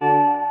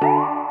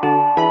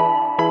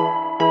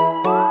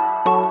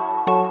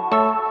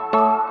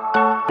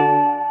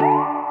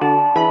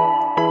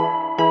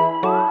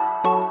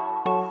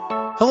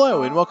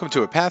welcome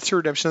to A Path to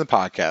Redemption, the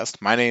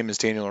podcast. My name is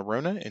Daniel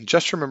Arona, and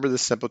just remember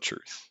this simple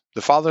truth.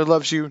 The Father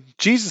loves you,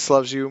 Jesus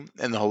loves you,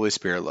 and the Holy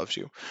Spirit loves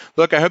you.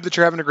 Look, I hope that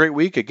you're having a great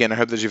week. Again, I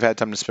hope that you've had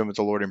time to spend with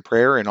the Lord in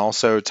prayer and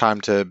also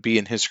time to be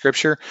in His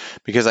Scripture,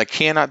 because I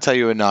cannot tell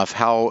you enough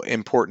how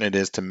important it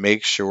is to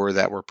make sure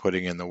that we're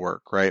putting in the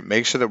work, right?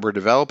 Make sure that we're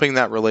developing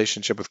that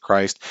relationship with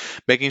Christ,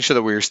 making sure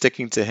that we are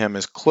sticking to Him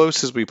as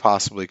close as we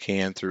possibly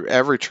can through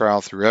every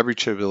trial, through every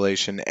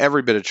tribulation,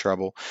 every bit of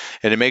trouble,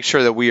 and to make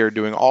sure that we are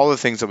doing all the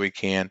things that we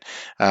can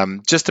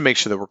just to make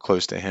sure that we're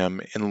close to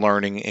Him and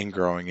learning and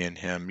growing in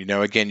Him.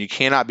 Again, you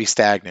cannot be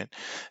stagnant.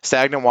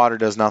 Stagnant water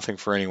does nothing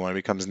for anyone. It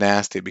becomes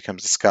nasty. It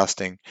becomes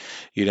disgusting,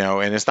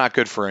 and it's not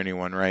good for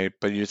anyone, right?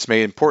 But it's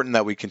made important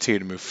that we continue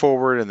to move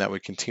forward and that we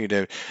continue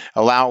to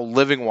allow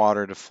living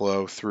water to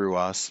flow through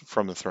us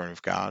from the throne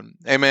of God.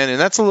 Amen. And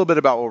that's a little bit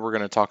about what we're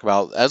going to talk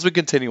about as we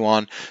continue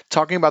on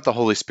talking about the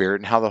Holy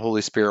Spirit and how the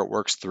Holy Spirit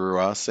works through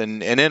us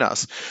and in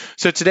us.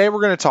 So today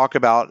we're going to talk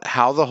about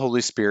how the Holy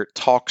Spirit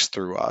talks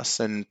through us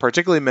and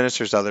particularly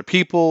ministers to other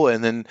people.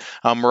 And then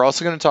we're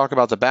also going to talk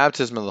about the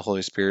baptism of the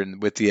Holy Spirit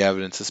with the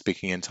evidence of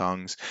speaking in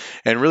tongues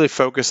and really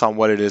focus on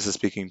what it is of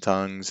speaking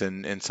tongues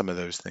and some of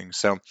those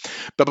things.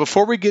 But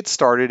before we get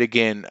started,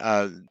 again,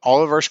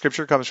 all of our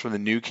scripture comes from the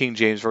New King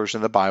James Version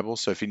of the Bible.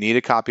 So if you need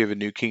a copy of a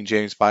New King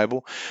James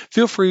Bible,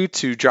 feel free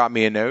to drop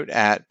me a note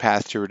at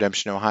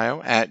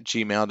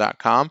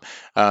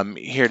pathtoredemptionohio@gmail.com.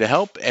 Here to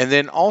help. And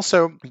then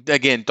also,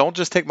 again, don't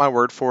just take my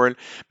word for it.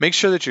 Make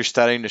sure that you're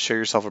studying to show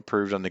yourself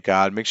approved unto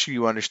God. Make sure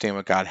you understand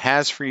what God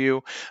has for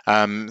you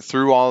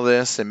through all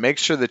this, and make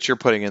sure that you're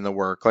putting in the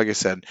work. Like I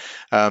said,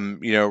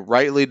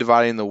 rightly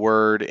dividing the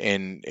word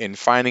and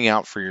finding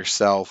out for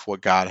yourself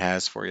what God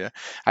has for you.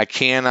 I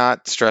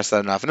cannot stress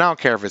that enough. And I don't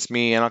care if it's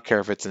me. I don't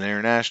care if it's an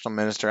international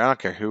minister. I don't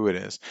care who it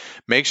is.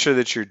 Make sure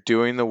that you're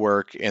doing the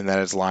work and that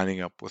it's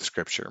lining up with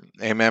Scripture.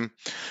 Amen.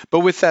 But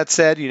with that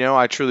said,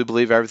 I truly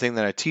believe everything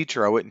that I teach,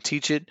 or I wouldn't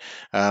teach it.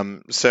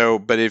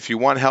 But if you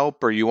want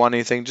help or you want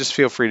anything, just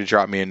feel free to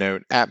drop me a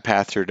note at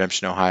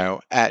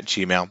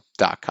pathtoredemptionohio@gmail.com.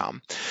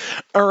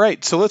 All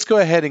right, so let's go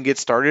ahead and get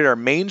started. Our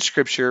main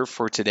scripture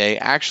for today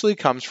actually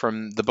comes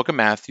from the book of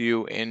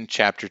Matthew in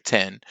chapter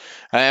 10.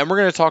 And we're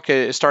going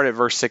to start at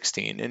verse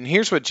 16. And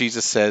here's what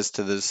Jesus says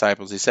to the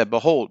disciples. He said,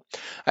 "Behold,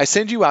 I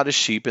send you out as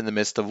sheep in the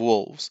midst of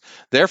wolves.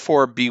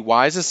 Therefore be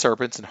wise as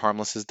serpents and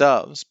harmless as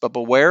doves. But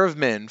beware of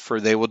men,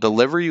 for they will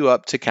deliver you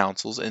up to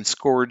councils and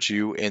scourge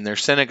you in their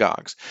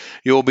synagogues.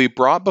 You will be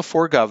brought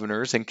before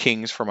governors and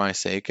kings for my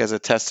sake, as a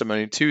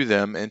testimony to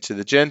them and to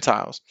the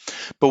Gentiles.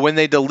 But when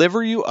they deliver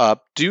you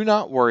up, do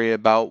not worry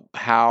about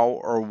how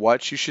or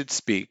what you should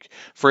speak,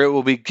 for it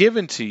will be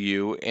given to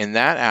you in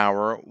that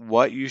hour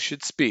what you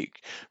should speak.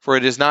 For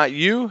it is not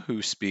you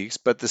who speaks,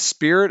 but the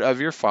Spirit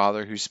of your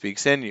Father who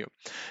speaks in you.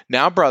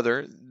 Now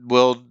brother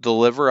will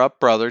deliver up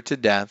brother to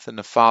death, and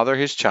the father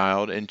his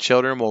child, and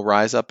children will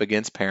rise up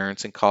against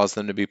parents and cause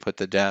them to be put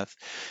to death.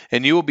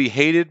 And you will be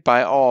hated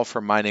by all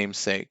for my name's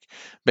sake.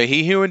 But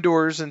he who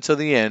endures until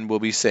the end will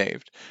be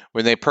saved.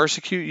 When they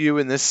persecute you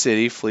in this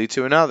city, flee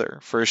to another.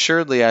 For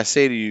assuredly I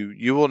say to you,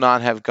 you will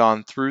not have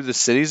gone through the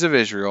cities of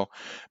Israel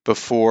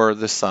before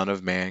the Son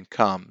of Man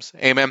comes."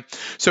 Amen.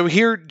 So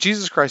here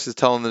Jesus Christ is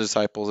telling the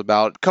disciples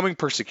about coming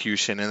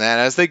persecution, and that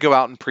as they go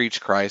out and preach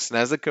Christ, and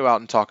as they go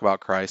out and talk about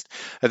Christ,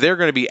 that they're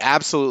going to be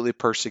absolutely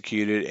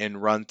persecuted and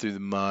run through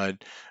the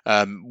mud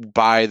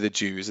by the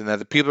Jews, and that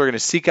the people are going to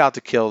seek out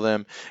to kill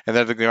them, and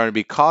that they're going to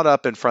be caught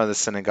up in front of the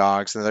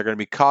synagogues, and they're going to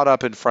be caught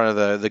up in front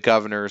of the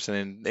governors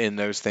and in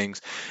those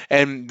things,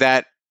 and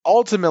that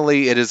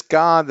ultimately it is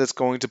God that's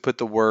going to put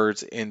the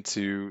words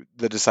into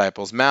the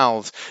disciples'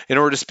 mouths in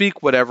order to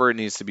speak whatever it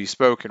needs to be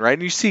spoken, right?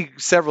 And you see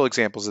several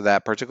examples of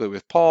that, particularly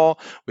with Paul,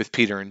 with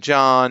Peter and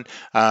John,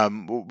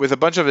 with a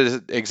bunch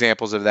of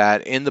examples of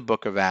that in the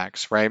book of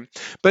Acts, right?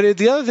 But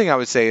the other thing I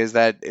would say is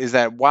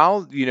that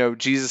while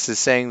Jesus is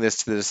saying this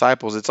to the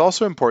disciples, it's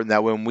also important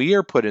that when we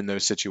are put in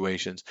those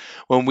situations,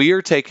 when we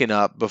are taken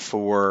up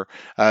before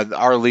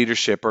our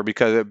leadership or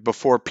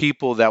before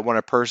people that want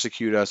to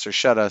persecute us or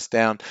shut us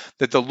down,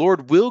 that the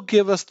Lord will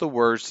give us the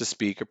words to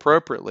speak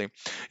appropriately.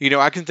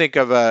 I can think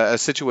of a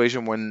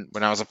situation when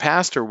I was a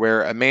pastor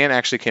where a man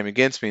actually came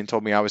against me and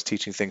told me I was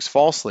teaching things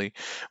falsely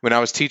when I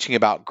was teaching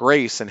about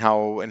grace and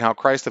how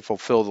Christ had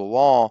fulfilled the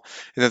law,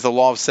 and that the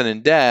law of sin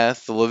and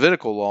death, the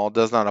Levitical law,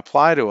 does not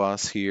apply to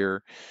us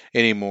here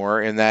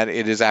anymore, and that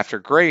it is after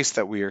grace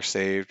that we are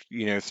saved,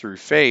 through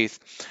faith,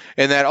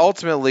 and that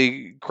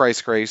ultimately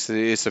Christ's grace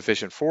is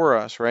sufficient for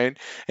us, right?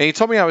 And he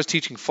told me I was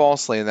teaching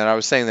falsely and that I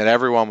was saying that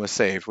everyone was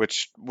saved,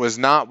 which was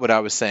not what I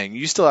was saying.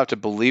 You still have to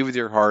believe with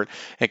your heart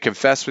and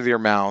confess with your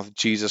mouth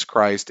Jesus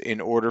Christ in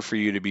order for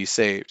you to be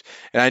saved.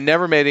 And I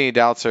never made any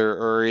doubts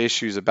or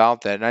issues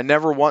about that. And I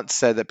never once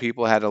said that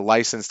people had a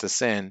license to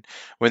sin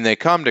when they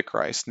come to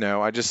Christ.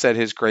 No, I just said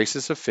his grace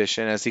is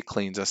sufficient as he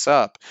cleans us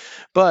up.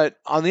 But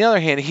on the other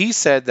hand, he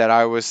said that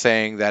I was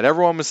saying that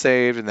everyone was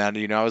saved and that,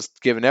 I was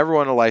giving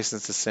everyone a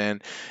license to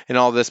sin and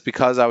all this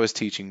because I was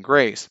teaching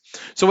grace.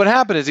 So what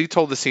happened is he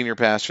told the senior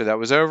pastor that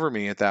was over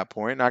me at that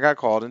point, and I got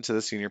called into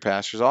the senior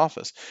pastor's office.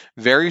 office.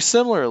 Very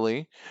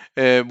similarly,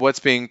 what's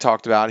being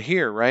talked about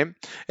here, right?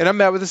 And I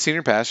met with the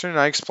senior pastor and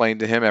I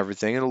explained to him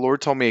everything, and the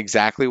Lord told me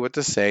exactly what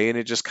to say, and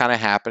it just kind of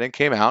happened and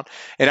came out,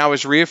 and I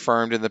was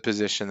reaffirmed in the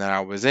position that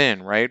I was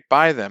in, right,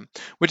 by them,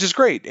 which is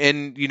great.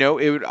 And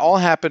it would all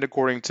happen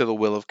according to the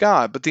will of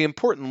God. But the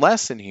important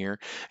lesson here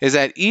is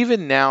that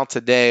even now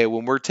today,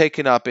 when we're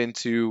taken up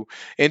into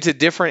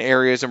different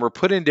areas and we're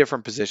put in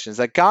different positions,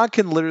 that God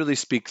can literally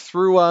speak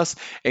through us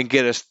and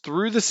get us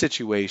through the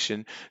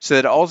situation so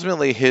that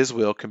ultimately his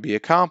will can be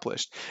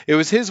accomplished. It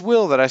was his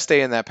will that I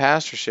stay in that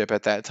pastorship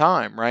at that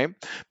time, right?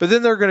 But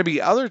then there are going to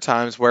be other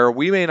times where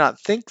we may not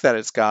think that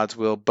it's God's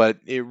will, but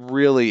it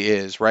really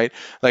is, right?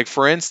 Like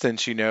for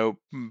instance,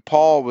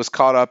 Paul was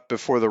caught up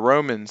before the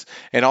Romans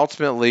and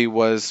ultimately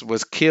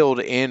was killed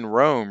in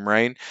Rome,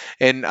 right?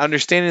 And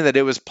understanding that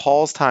it was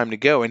Paul's time to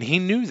go, and he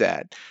knew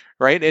that.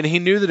 Right. And he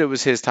knew that it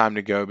was his time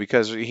to go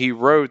because he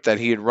wrote that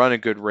he had run a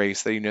good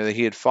race, that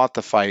he had fought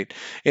the fight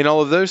and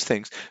all of those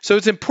things. So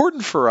it's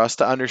important for us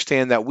to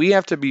understand that we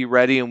have to be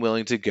ready and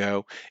willing to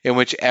go in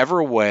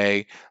whichever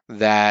way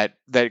that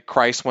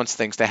Christ wants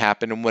things to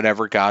happen and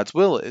whatever God's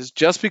will is.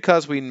 Just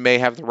because we may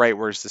have the right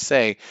words to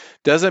say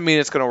doesn't mean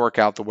it's going to work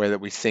out the way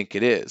that we think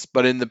it is.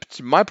 But in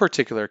my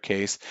particular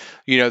case,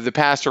 the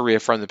pastor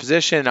reaffirmed the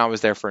position and I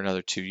was there for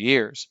another 2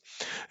 years.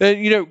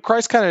 And,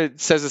 Christ kind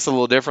of says this a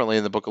little differently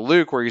in the book of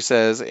Luke, where he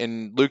says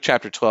in Luke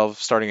chapter 12,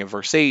 starting at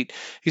verse 8,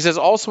 he says,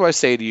 "Also I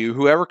say to you,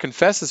 whoever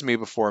confesses me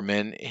before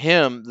men,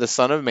 him, the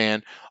Son of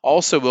Man,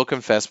 also will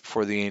confess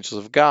before the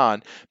angels of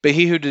God. But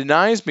he who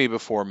denies me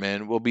before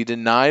men will be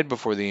denied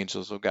before the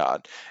angels of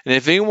God. And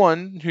if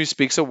anyone who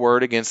speaks a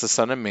word against the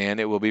Son of Man,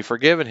 it will be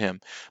forgiven him.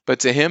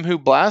 But to him who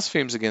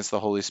blasphemes against the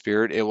Holy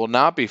Spirit, it will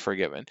not be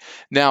forgiven.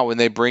 Now, when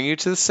they bring you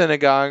to the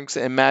synagogues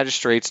and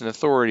magistrates and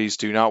authorities,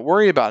 do not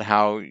worry about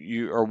how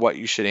you or what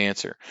you should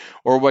answer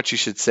or what you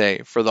should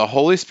say, for the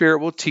Holy Spirit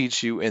will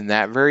teach you in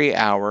that very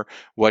hour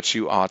what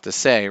you ought to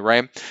say,"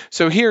 right?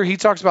 So here he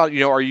talks about,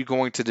 are you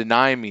going to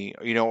deny me,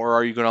 or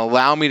are you going to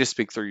allow me to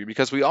speak through you?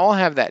 Because we all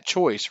have that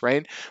choice,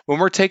 right? When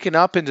we're taken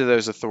up into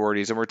those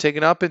authorities and we're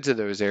taken up into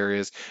those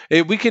areas,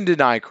 we can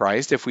deny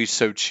Christ if we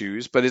so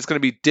choose, but it's going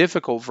to be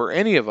difficult for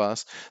any of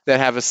us that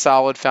have a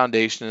solid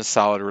foundation and a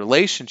solid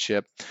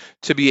relationship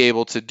to be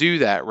able to do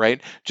that,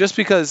 right? Just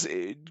because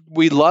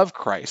we love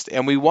Christ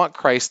and we want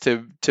Christ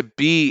to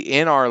be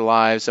in our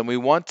lives and we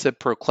want to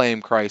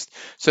proclaim Christ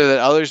so that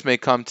others may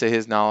come to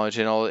his knowledge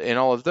and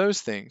all of those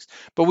things.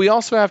 But we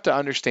also have to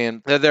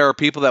understand that there are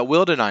people that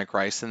will deny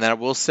Christ and that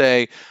will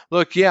say,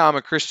 look, yeah, I'm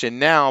a Christian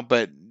now,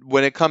 but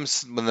when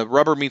the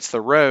rubber meets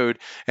the road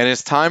and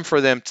it's time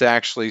for them to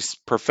actually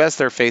profess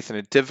their faith in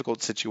a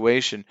difficult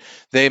situation,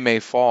 they may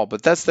fall.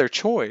 But that's their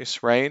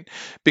choice, right?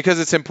 Because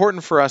it's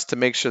important for us to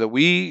make sure that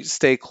we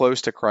stay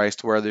close to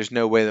Christ where there's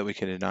no way that we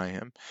can deny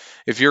him.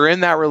 If you're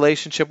in that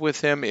relationship with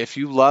him, if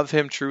you love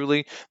him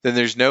truly, then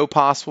there's no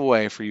possible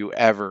way for you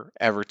ever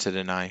to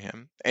deny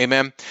him.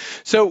 Amen.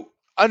 So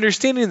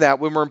understanding that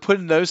when we're put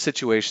in those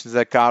situations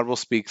that God will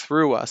speak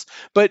through us.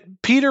 But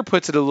Peter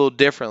puts it a little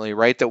differently,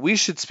 right? That we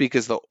should speak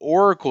as the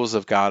oracles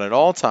of God at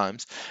all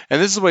times.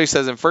 And this is what he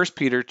says in 1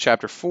 Peter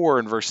chapter 4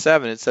 and verse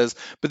 7. It says,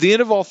 "But the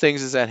end of all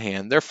things is at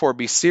hand. Therefore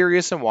be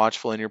serious and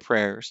watchful in your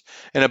prayers.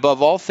 And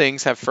above all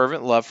things have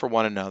fervent love for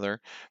one another,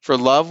 for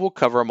love will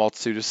cover a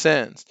multitude of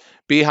sins.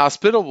 Be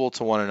hospitable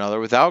to one another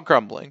without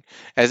grumbling.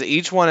 As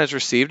each one has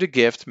received a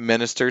gift,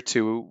 minister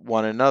to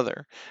one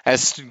another,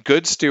 as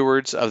good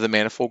stewards of the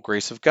manifold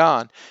grace of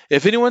God.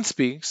 If anyone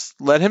speaks,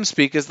 let him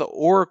speak as the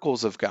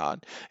oracles of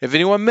God. If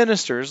anyone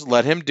ministers,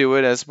 let him do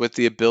it as with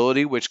the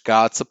ability which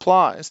God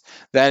supplies,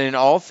 that in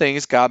all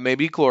things God may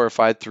be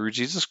glorified through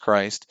Jesus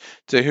Christ,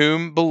 to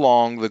whom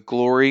belong the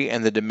glory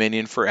and the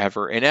dominion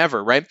forever and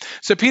ever," right?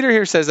 So Peter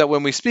here says that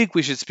when we speak,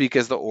 we should speak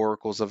as the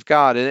oracles of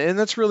God. And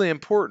that's really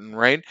important,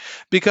 right?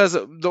 Because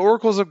the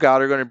oracles of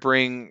God are going to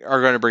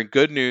bring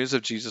good news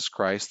of Jesus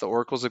Christ. The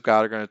oracles of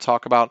God are going to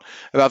talk about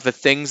the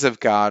things of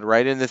God,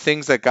 right? And the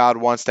things that God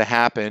wants to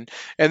happen.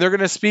 And they're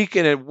going to speak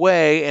in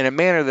a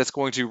manner that's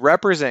going to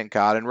represent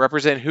God and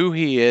represent who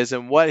he is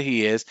and what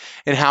he is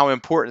and how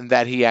important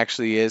that he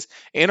actually is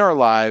in our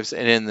lives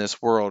and in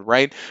this world,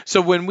 right?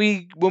 So when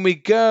we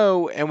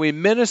go and we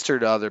minister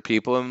to other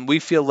people and we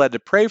feel led to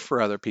pray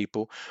for other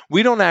people,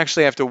 we don't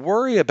actually have to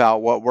worry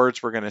about what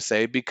words we're going to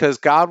say because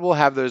God will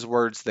have those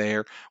words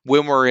there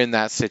when we're in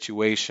that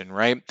situation,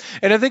 right?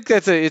 And I think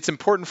it's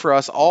important for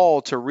us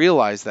all to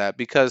realize that,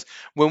 because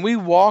when we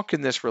walk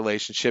in this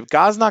relationship,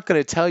 God's not going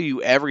to tell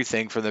you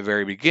everything from the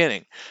very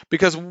beginning,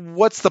 because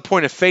what's the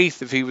point of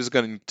faith if he was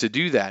going to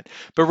do that?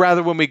 But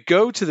rather, when we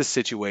go to the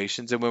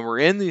situations and when we're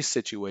in these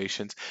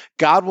situations,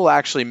 God will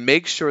actually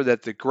make sure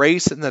that the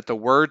grace and that the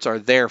words are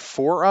there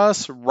for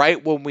us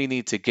right when we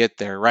need to get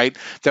there, right?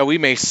 That we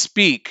may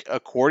speak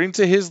according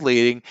to his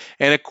leading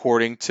and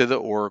according to the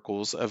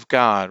oracles of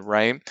God,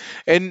 right?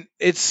 And And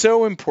it's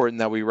so important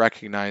that we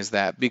recognize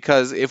that,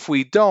 because if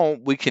we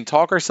don't, we can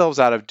talk ourselves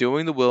out of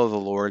doing the will of the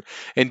Lord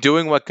and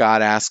doing what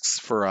God asks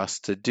for us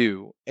to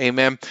do.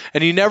 Amen.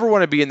 And you never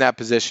want to be in that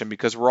position,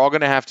 because we're all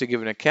going to have to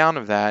give an account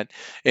of that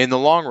in the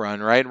long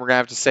run, right? And we're going to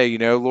have to say,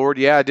 Lord,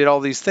 yeah, I did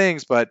all these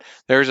things, but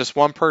there's just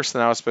one person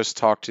that I was supposed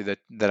to talk to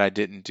that I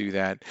didn't do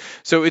that.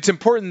 So it's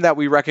important that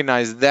we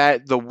recognize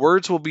that the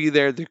words will be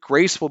there, the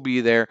grace will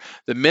be there,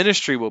 the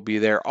ministry will be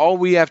there. All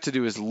we have to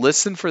do is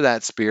listen for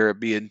that Spirit,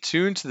 be in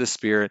tune to the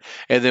Spirit,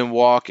 and then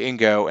walk and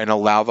go and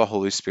allow the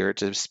Holy Spirit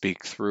to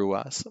speak through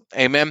us.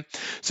 Amen.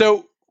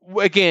 So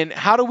again,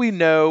 how do we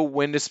know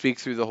when to speak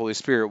through the Holy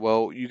Spirit?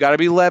 Well, you got to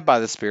be led by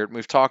the Spirit.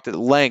 We've talked at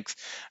length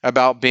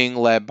about being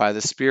led by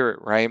the Spirit,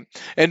 right?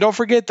 And don't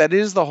forget that it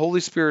is the Holy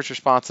Spirit's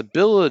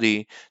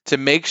responsibility to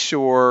make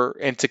sure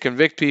and to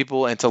convict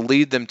people and to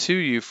lead them to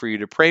you for you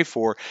to pray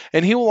for.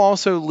 And He will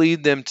also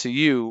lead them to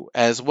you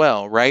as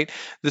well, right?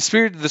 The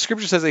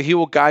Scripture says that He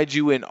will guide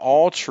you in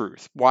all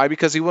truth. Why?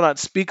 Because He will not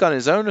speak on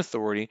His own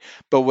authority,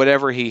 but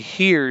whatever He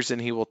hears, and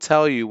He will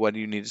tell you what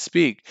you need to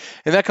speak.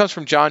 And that comes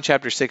from John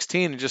chapter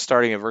 16, and just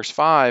starting at verse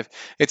 5.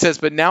 It says,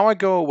 "But now I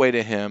go away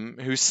to Him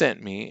who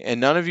sent me,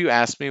 and none of you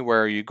ask me,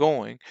 'Where are you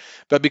going?'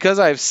 But because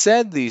I have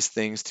said these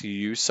things to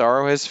you,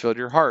 sorrow has filled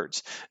your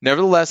hearts.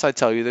 Nevertheless, I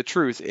tell you the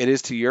truth. It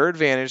is to your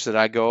advantage that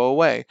I go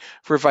away.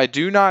 For if I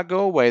do not go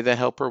away, the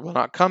Helper will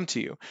not come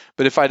to you.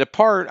 But if I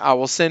depart, I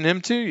will send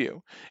Him to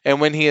you. And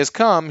when He has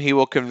come, He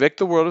will convict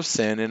the world of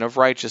sin and of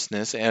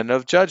righteousness and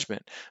of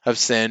judgment, of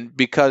sin,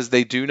 because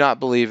they do not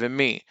believe in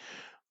me.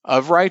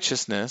 Of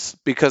righteousness,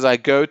 because I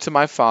go to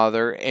my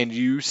Father, and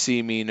you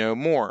see me no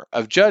more.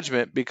 Of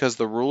judgment, because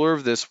the ruler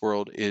of this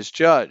world is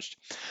judged.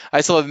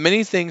 I still have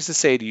many things to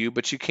say to you,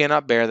 but you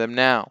cannot bear them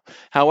now.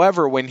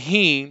 However, when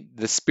He,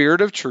 the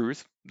Spirit of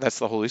truth," that's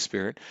the Holy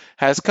Spirit,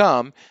 "has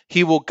come,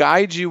 He will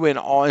guide you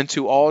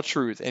into all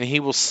truth, and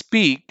He will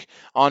speak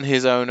on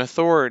His own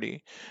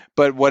authority.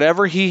 But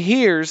whatever He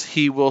hears,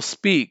 He will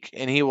speak,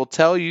 and He will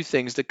tell you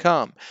things to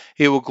come.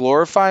 He will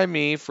glorify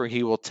me, for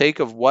He will take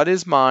of what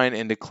is mine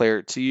and declare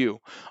it to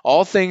you.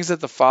 All things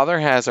that the Father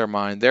has are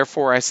mine.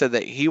 Therefore I said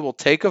that He will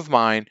take of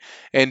mine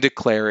and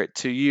declare it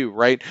to you,"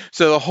 right?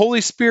 So the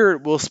Holy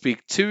Spirit will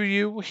speak to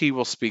you. He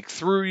will speak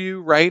through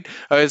you, right?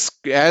 As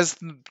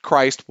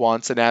Christ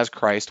wants and as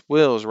Christ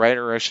wills, right?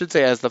 Or I should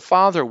say, as the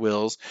Father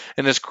wills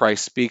and as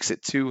Christ speaks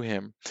it to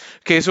Him.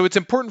 Okay, so it's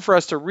important for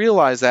us to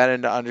realize that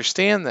and to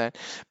understand that,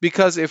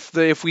 because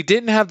if we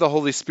didn't have the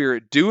Holy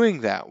Spirit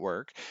doing that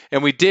work,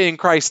 and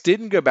Christ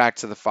didn't go back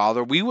to the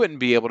Father, we wouldn't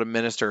be able to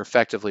minister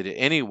effectively to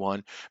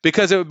anyone,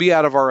 because it would be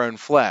out of our own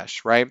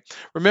flesh, right?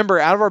 Remember,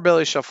 out of our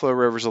belly shall flow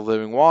rivers of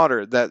living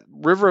water. That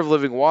river of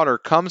living water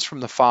comes from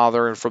the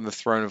Father and from the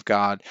throne of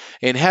God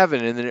in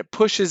heaven, and then it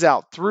pushes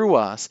out through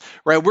us,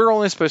 right? We're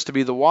only supposed to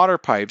be the water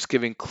pipes,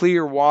 giving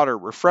clear water,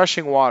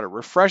 refreshing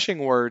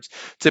words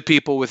to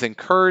people with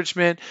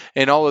encouragement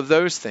and all of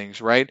those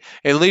things, right?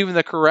 And leaving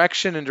the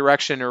correction and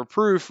direction and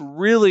reproof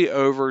really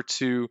over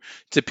to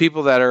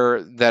people that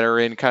are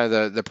in kind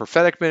of the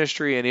prophetic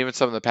ministry, and even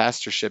some of the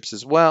pastorships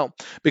as well,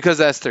 because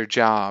that's their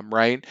job,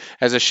 right?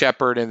 As a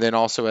shepherd, and then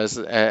also as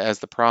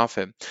the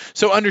prophet.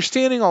 So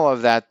understanding all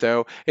of that,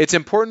 though, it's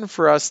important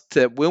for us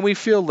to, when we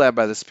feel led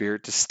by the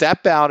Spirit, to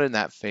step out in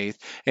that faith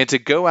and to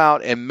go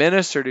out and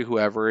minister to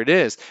whoever it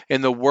is.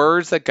 And the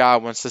words that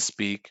God wants to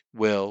speak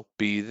will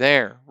be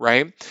there,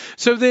 right?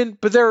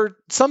 But there are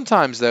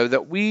sometimes, though,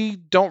 that we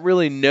don't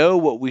really know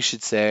what we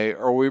should say,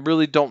 or we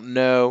really don't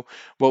know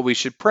what we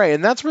should pray.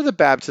 And that's where the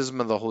baptism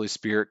of the Holy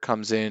Spirit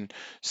comes in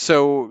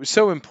so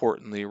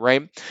importantly,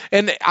 right?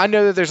 And I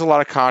know that there's a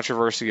lot of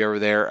controversy over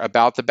there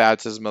about the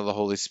baptism of the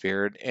Holy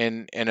Spirit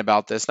and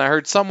about this. And I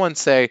heard someone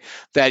say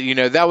that,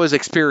 that was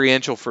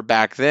experiential for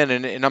back then.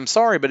 And I'm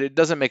sorry, but it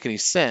doesn't make any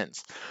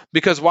sense.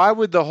 Because why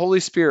would the Holy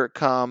Spirit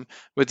come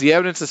with the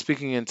evidence of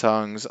speaking in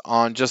tongues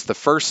on just the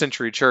first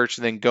century church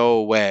and then go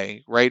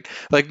away, right?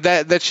 Like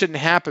that shouldn't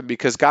happen,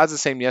 because God's the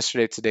same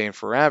yesterday, today, and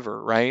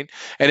forever, right?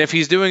 And if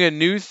He's doing a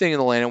new thing in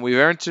the land, and we've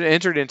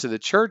entered into the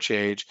church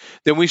age,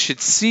 then we should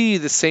see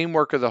the same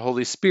work of the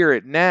Holy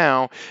Spirit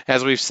now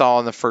as we saw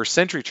in the first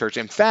century church.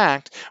 In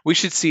fact, we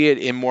should see it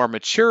in more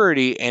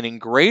maturity and in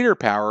greater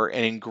power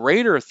and in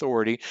greater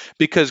authority,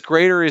 because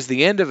greater is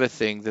the end of a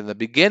thing than the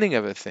beginning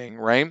of a thing,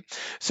 right?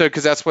 So,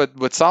 because that's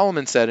what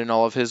Solomon said in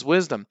all of his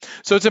wisdom.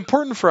 So it's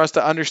important for us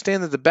to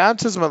understand that the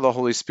baptism of the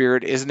Holy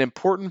Spirit is an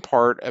important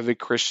part of a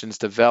Christian's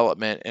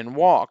development and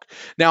walk.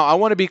 Now, I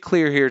want to be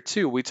clear here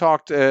too. We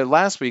talked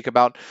last week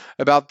about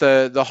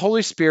the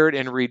Holy Spirit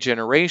and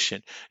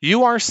regeneration.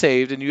 You are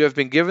saved and you have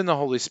been given the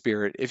Holy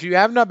Spirit. If you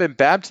have not been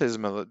baptized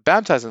in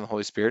the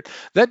Holy Spirit,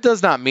 that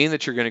does not mean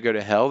that you're going to go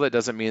to hell. That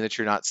doesn't mean that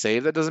you're not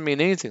saved. That doesn't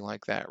mean anything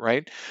like that, right?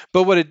 right?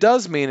 But what it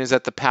does mean is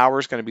that the power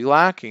is going to be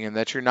lacking and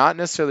that you're not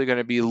necessarily going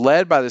to be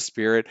led by the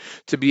Spirit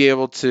to be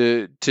able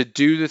to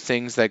do the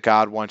things that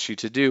God wants you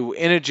to do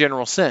in a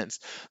general sense.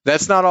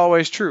 That's not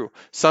always true.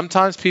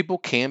 Sometimes people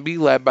can be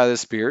led by the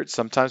Spirit.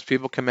 Sometimes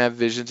people can have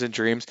visions and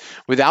dreams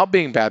without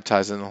being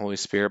baptized in the Holy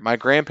Spirit. My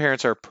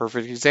grandparents are a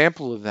perfect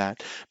example of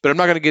that. But I'm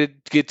not going to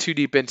get too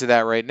deep into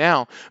that right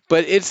now.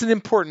 But it's an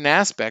important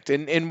aspect.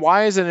 And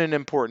why is it an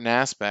important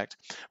aspect?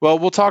 Well,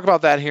 we'll talk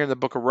about that here in the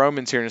book of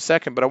Romans here in a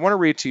second. But I want to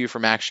read to you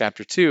from Acts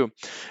chapter 2.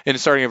 And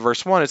starting at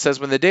verse 1, it says,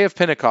 "When the day of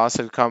Pentecost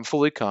had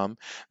fully come,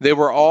 they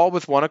were all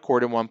with one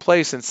accord in one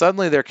place. And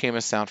suddenly there came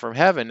a sound from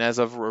heaven as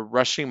of a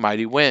rushing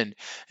mighty wind.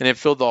 And it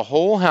filled the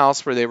whole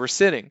house where they were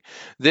sitting.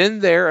 Then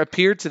there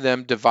appeared to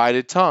them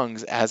divided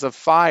tongues as of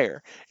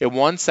fire, and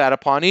one sat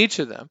upon each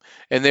of them.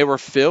 And they were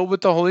filled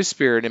with the Holy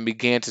Spirit and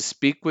began to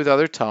speak with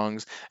other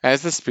tongues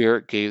as the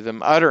Spirit gave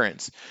them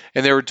utterance.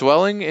 And there were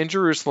dwelling in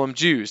Jerusalem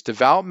Jews,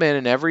 devout men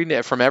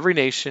from every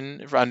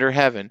nation under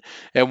heaven.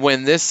 And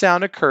when this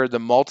sound occurred, the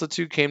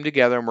multitude came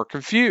together and were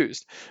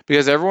confused,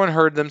 because everyone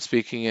heard them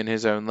speaking in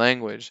his own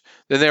language.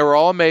 Then they were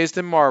all amazed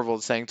and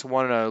marveled, saying to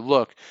one another,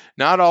 'Look,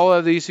 not all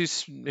of these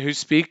who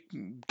speak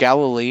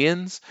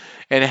Galileans?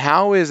 And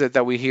how is it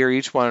that we hear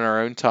each one in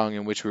our own tongue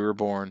in which we were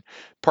born?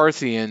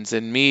 Parthians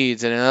and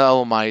Medes and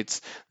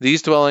Elamites,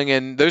 those dwelling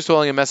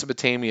in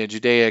Mesopotamia,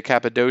 Judea,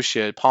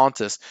 Cappadocia,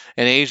 Pontus,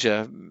 and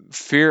Asia,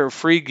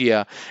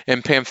 Phrygia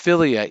and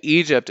Pamphylia,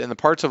 Egypt, and the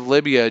parts of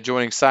Libya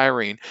adjoining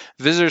Cyrene,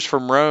 visitors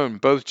from Rome,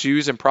 both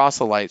Jews and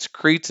proselytes,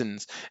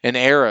 Cretans and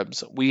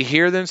Arabs. We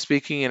hear them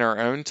speaking in our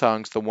own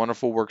tongues the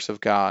wonderful works of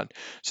God.'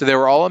 So they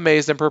were all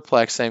amazed and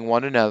perplexed, saying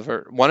one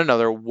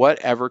another,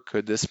 whatever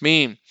could this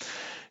mean?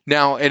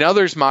 Now, and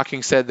others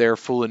mocking said they are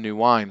full of new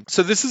wine."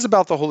 So this is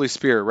about the Holy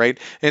Spirit, right?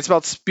 And it's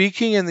about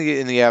speaking in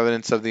the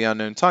evidence of the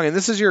unknown tongue. And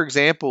this is your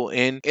example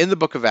in the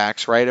book of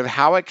Acts, right? Of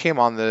how it came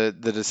on the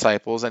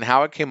disciples and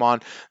how it came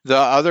on the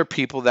other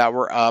people that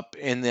were up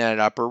in that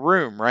upper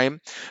room, right?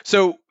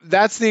 So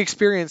that's the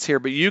experience here,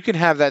 but you can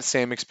have that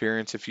same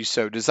experience if you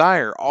so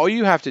desire. All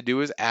you have to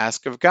do is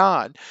ask of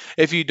God.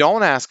 If you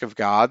don't ask of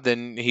God,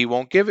 then he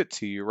won't give it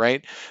to you,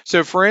 right?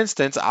 So for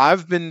instance,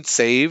 I've been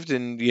saved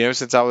and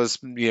since I was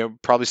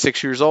probably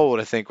 6 years old,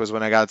 I think was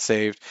when I got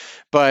saved,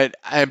 but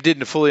I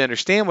didn't fully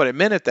understand what it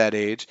meant at that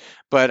age.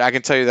 But I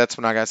can tell you that's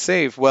when I got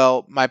saved.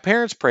 Well, my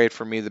parents prayed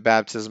for me the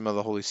baptism of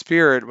the Holy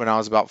Spirit when I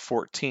was about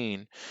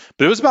 14,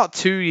 but it was about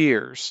 2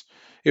 years.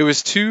 It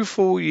was 2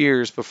 full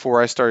years before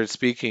I started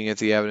speaking at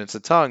the evidence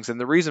of tongues. And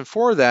the reason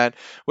for that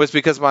was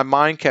because my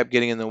mind kept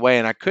getting in the way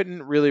and I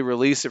couldn't really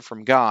release it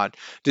from God.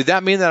 Did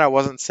that mean that I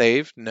wasn't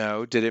saved?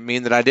 No. Did it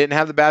mean that I didn't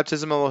have the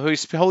baptism of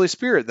the Holy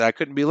Spirit, that I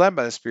couldn't be led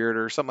by the Spirit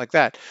or something like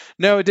that?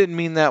 No, it didn't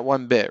mean that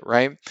one bit,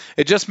 right?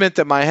 It just meant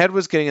that my head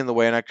was getting in the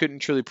way and I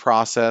couldn't truly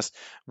process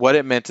what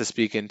it meant to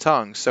speak in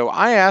tongues. So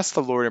I asked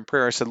the Lord in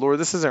prayer. I said, "Lord,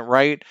 this isn't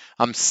right.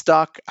 I'm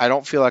stuck. I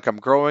don't feel like I'm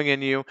growing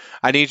in you.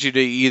 I need you to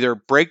either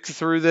break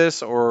through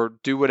this or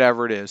do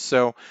whatever it is."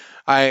 So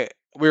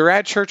we were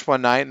at church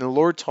one night and the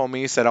Lord told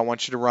me, he said, "I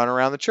want you to run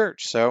around the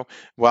church." So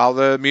while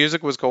the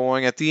music was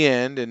going at the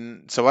end,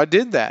 and so I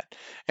did that.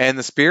 And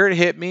the Spirit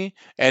hit me,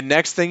 and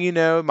next thing you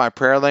know, my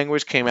prayer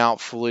language came out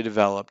fully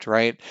developed,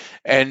 right?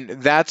 And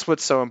that's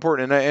what's so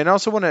important. And I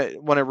also want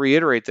to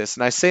reiterate this,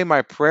 and I say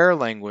my prayer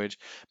language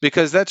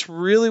because that's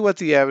really what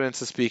the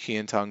evidence of speaking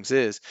in tongues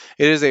is.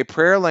 It is a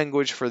prayer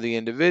language for the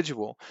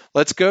individual.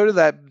 Let's go to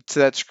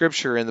that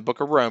scripture in the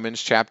book of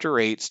Romans, chapter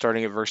 8,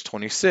 starting at verse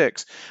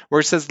 26,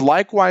 where it says,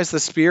 "Likewise,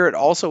 the Spirit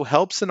also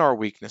helps in our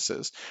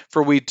weaknesses,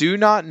 for we do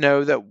not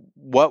know that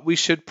what we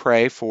should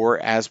pray for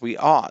as we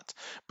ought,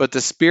 but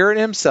the Spirit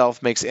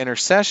himself makes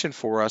intercession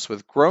for us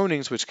with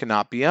groanings which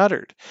cannot be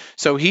uttered.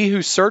 So he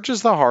who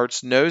searches the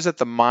hearts knows what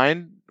the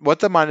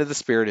mind of the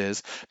Spirit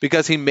is,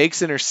 because he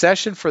makes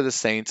intercession for the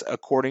saints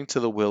according to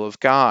the will of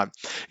God."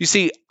 You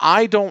see,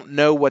 I don't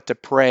know what to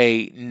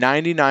pray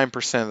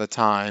 99% of the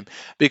time,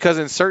 because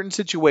in certain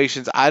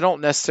situations, I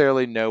don't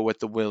necessarily know what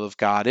the will of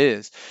God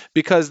is,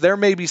 because there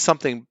may be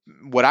something,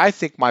 what I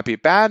think might be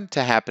bad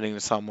to happening to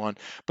someone,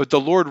 but the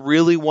Lord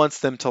really wants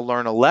them to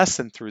learn a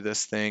lesson through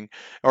this thing,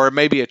 or it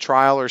may be a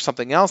trial or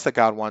something else that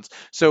God wants.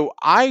 So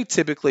I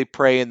typically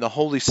pray in the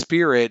Holy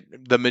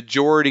Spirit the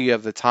majority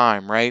of the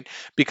time, right?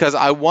 Because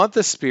I want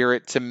the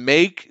Spirit to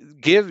make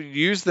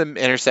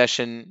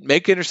intercession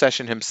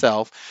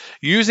himself,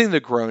 using the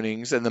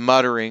groanings and the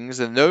mutterings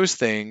and those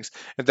things.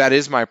 That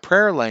is my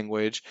prayer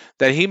language,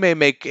 that he may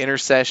make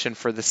intercession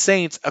for the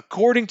saints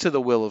according to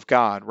the will of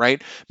God,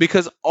 right?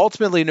 Because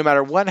ultimately, no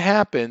matter what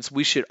happens,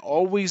 we should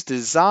always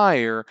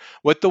desire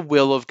what the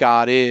will of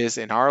God is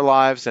in our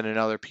lives and in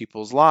other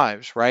people's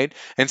lives, right?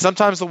 And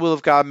sometimes the will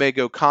of God may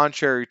go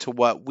contrary to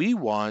what we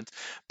want,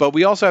 but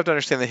we also have to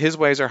understand that his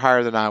ways are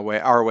higher than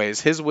our ways.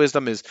 His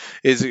wisdom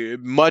is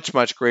much,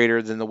 much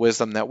greater than the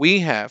wisdom that we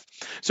have.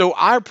 So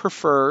I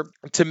prefer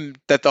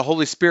that the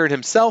Holy Spirit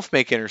himself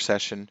make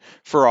intercession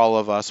for all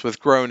of us with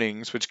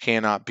groanings which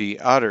cannot be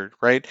uttered,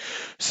 right?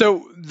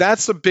 So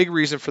that's a big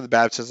reason for the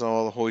baptism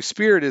of the Holy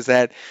Spirit, is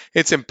that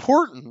it's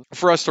important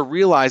for us to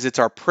realize it's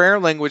our prayer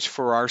language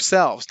for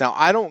ourselves. Now,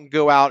 I don't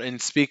go out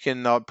and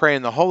pray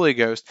in the Holy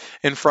Ghost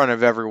in front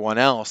of everyone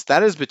else.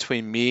 That is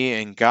between me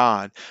and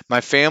God.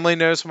 My family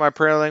knows what my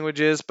prayer language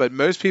is, but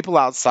most people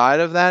outside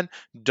of that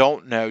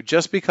don't know,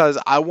 just because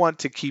I want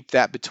to keep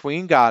that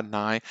between God and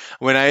I.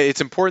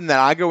 It's important that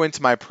I go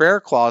into my prayer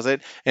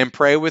closet and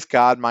pray with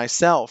God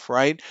myself,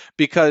 right?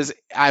 Because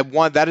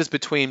that is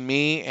between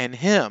me and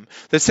him.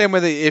 The same way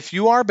that if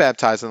you are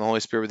baptized in the Holy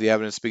Spirit with the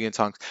evidence of speaking in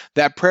tongues,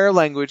 that prayer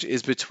language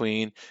is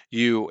between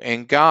you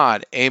and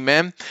God.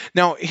 Amen.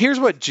 Now, here's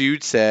what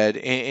Jude said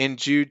in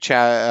Jude,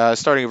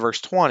 starting at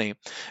verse 20.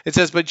 It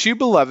says, "But you,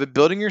 beloved,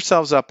 building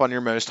yourselves up on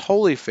your most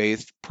holy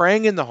faith,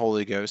 praying in the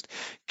Holy Ghost,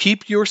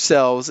 keep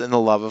yourselves in the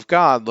love of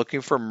God,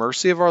 looking for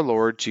mercy of our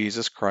Lord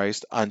Jesus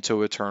Christ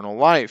unto eternal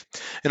life.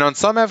 And on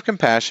some have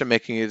compassion,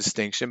 making a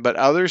distinction, but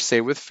others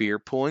say with fear,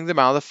 pulling them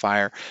out of the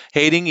fire,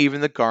 hating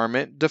even the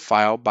garment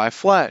defiled by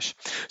flesh."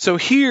 So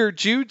here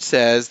Jude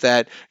says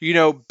that,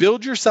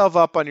 build yourself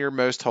up on your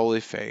most holy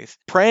faith,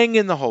 praying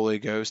in the Holy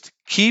Ghost,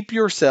 keep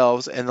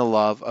yourselves in the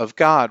love of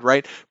God,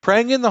 right?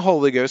 Praying in the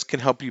Holy Ghost can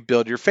help you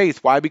build your faith.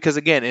 Why? Because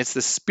again, it's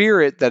the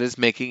Spirit that is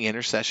making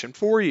intercession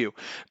for you.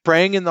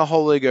 Praying in the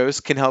Holy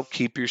Ghost can help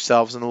keep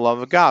yourselves in the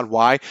love of God.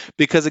 Why?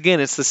 Because again,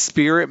 it's the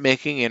Spirit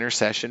making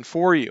intercession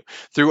for you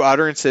through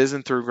utterances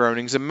and through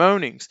groanings and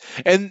moanings.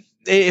 And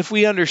if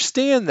we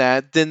understand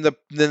that, then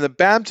the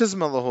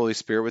baptism of the Holy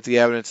Spirit with the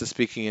evidence of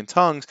speaking in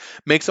tongues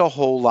makes a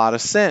whole lot of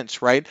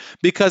sense, right?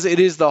 Because it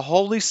is the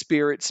Holy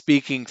Spirit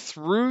speaking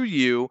through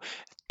you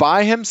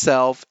by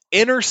himself,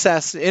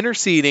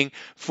 interceding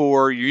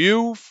for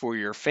you, for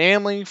your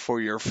family, for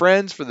your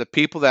friends, for the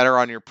people that are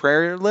on your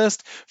prayer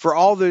list, for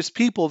all those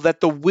people, that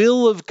the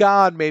will of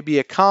God may be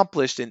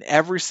accomplished in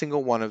every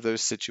single one of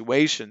those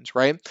situations,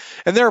 right?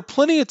 And there are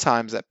plenty of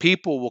times that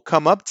people will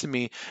come up to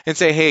me and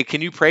say, "Hey,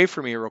 can you pray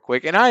for me real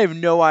quick?" And I have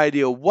no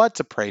idea what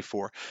to pray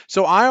for.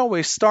 So I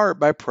always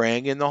start by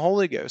praying in the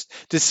Holy Ghost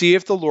to see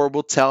if the Lord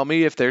will tell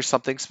me if there's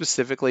something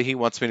specifically he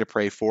wants me to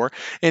pray for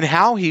and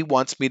how he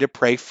wants me to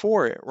pray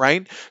for it,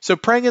 right? So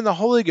praying in the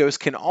Holy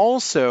Ghost can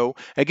also,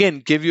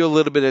 again, give you a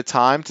little bit of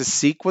time to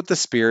seek what the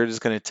Spirit is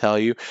going to tell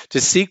you, to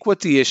seek what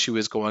the issue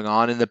is going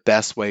on and the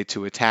best way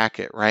to attack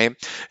it, right?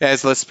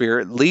 As the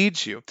Spirit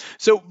leads you.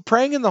 So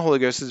praying in the Holy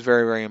Ghost is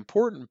very, very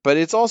important, but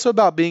it's also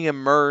about being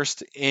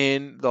immersed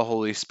in the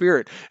Holy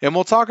Spirit. And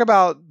we'll talk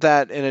about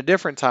that in a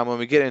different time when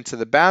we get into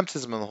the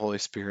baptism of the Holy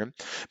Spirit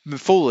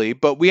fully,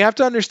 but we have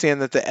to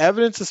understand that the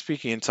evidence of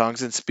speaking in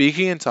tongues and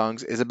speaking in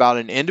tongues is about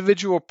an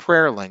individual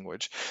prayer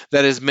language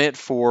that is meant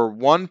for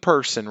one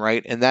person,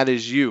 right? And that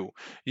is you,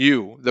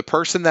 the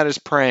person that is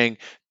praying,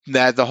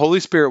 that the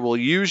Holy Spirit will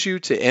use you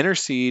to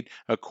intercede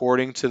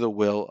according to the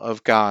will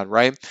of God,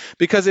 right?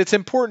 Because it's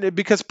important,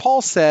 because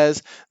Paul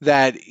says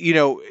that,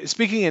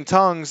 speaking in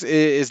tongues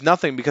is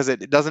nothing because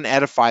it doesn't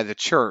edify the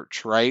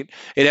church, right?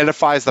 It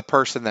edifies the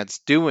person that's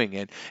doing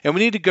it. And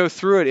we need to go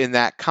through it in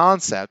that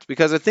concept,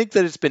 because I think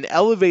that it's been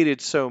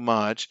elevated so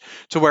much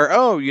to where,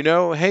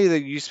 hey,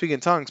 you speak in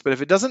tongues, but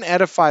if it doesn't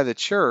edify the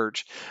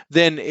church,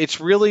 then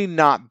it's really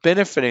not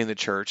benefiting the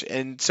church.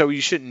 And so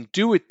you shouldn't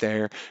do it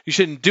there. You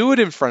shouldn't do it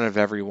in front of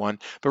everyone,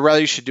 but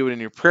rather you should do it in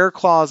your prayer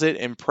closet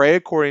and pray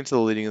according to the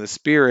leading of the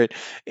Spirit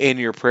in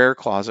your prayer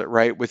closet,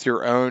 right? With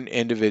your own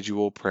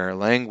individual prayer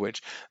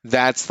language.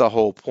 That's the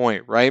whole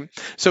point, right?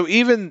 So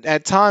even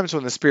at times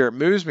when the Spirit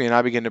moves me and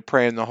I begin to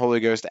pray in the Holy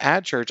Ghost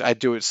at church, I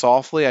do it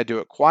softly, I do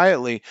it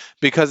quietly,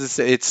 because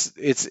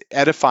it's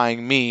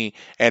edifying me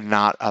and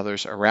not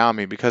others around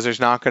me, because there's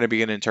not going to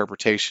be an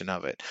interpretation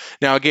of it.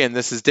 Now, again,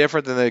 this is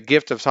different than the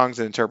gift of tongues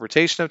and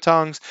interpretation of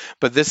tongues,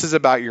 but this is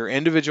about your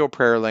individual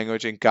prayer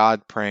language and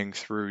God praying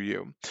through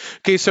you.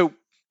 Okay, so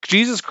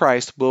Jesus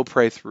Christ will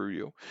pray through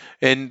you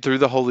and through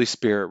the Holy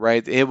Spirit,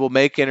 right? It will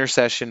make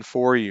intercession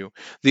for you.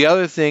 The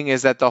other thing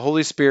is that the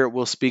Holy Spirit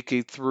will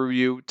speak through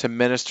you to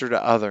minister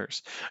to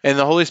others. And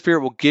the Holy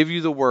Spirit will give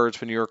you the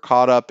words when you're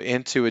caught up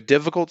into a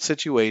difficult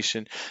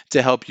situation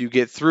to help you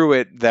get through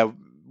it,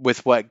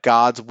 with what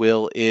God's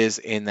will is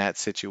in that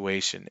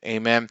situation.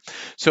 Amen.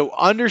 So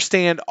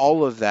understand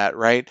all of that,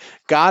 right?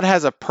 God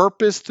has a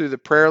purpose through the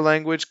prayer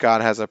language.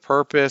 God has a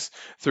purpose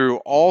through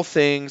all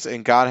things,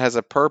 and God has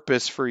a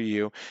purpose for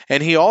you.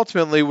 And he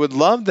ultimately would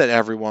love that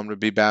everyone would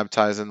be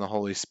baptized in the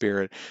Holy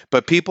Spirit.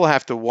 But people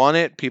have to want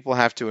it. People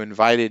have to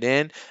invite it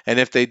in. And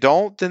if they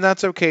don't, then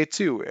that's okay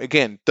too.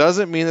 Again,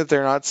 doesn't mean that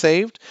they're not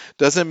saved.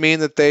 Doesn't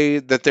mean that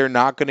they're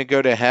not going to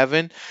go to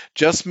heaven.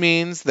 Just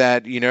means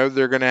that,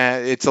 they're going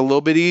to, it's a little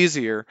bit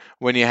easier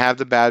when you have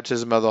the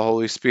baptism of the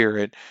Holy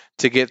Spirit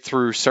to get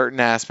through certain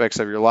aspects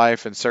of your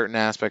life and certain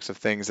aspects of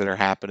things that are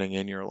happening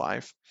in your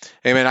life.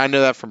 Amen. I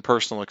know that from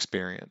personal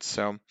experience.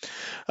 So,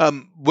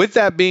 with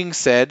that being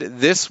said,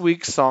 this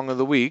week's Song of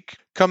the Week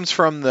comes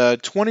from the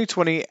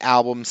 2020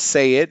 album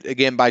Say It,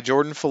 again by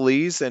Jordan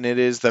Feliz, and it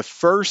is the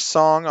first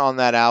song on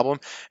that album.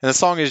 And the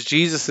song is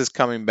Jesus is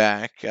Coming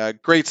Back.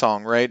 Great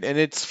song, right? And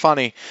it's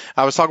funny.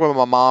 I was talking with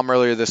my mom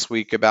earlier this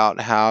week about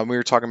how we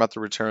were talking about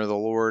the return of the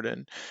Lord,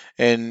 and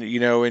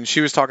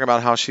she was talking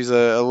about how she's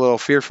a little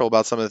fearful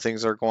about some of the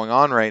things that are going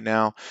on right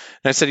now.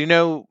 And I said,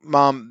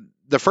 Mom,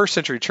 the first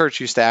century church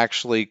used to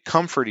actually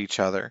comfort each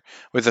other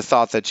with the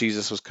thought that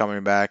Jesus was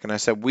coming back. And I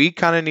said, we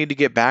kind of need to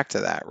get back to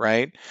that,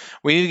 right?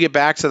 We need to get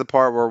back to the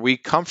part where we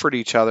comfort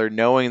each other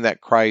knowing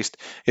that Christ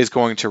is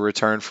going to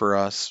return for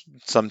us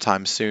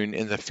sometime soon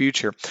in the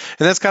future.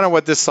 And that's kind of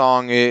what this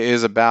song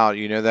is about,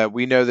 that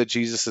we know that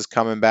Jesus is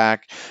coming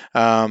back,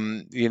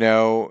 and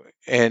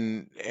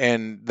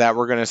that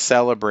we're going to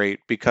celebrate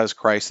because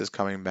Christ is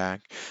coming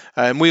back.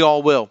 And we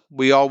all will.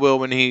 We all will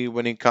when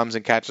he comes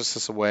and catches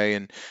us away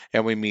and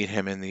we meet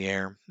him in the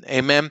air.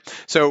 Amen.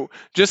 So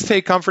just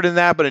take comfort in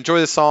that, but enjoy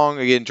the song.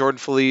 Again, Jordan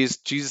Feliz,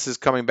 Jesus is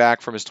Coming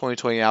Back, from his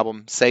 2020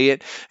 album, Say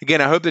It.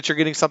 Again, I hope that you're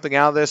getting something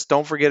out of this.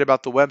 Don't forget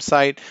about the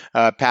website,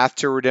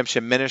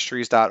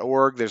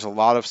 pathtoredemptionministries.org. There's a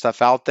lot of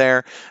stuff out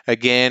there.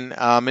 Again,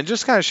 and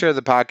just kind of share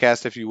the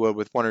podcast, if you would,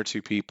 with one or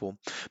two people.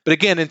 But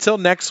again, until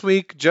next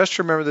week, just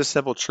remember this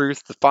simple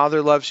truth: the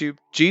Father loves you,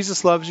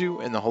 Jesus loves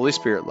you, and the Holy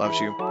Spirit loves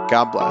you.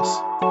 God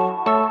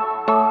bless.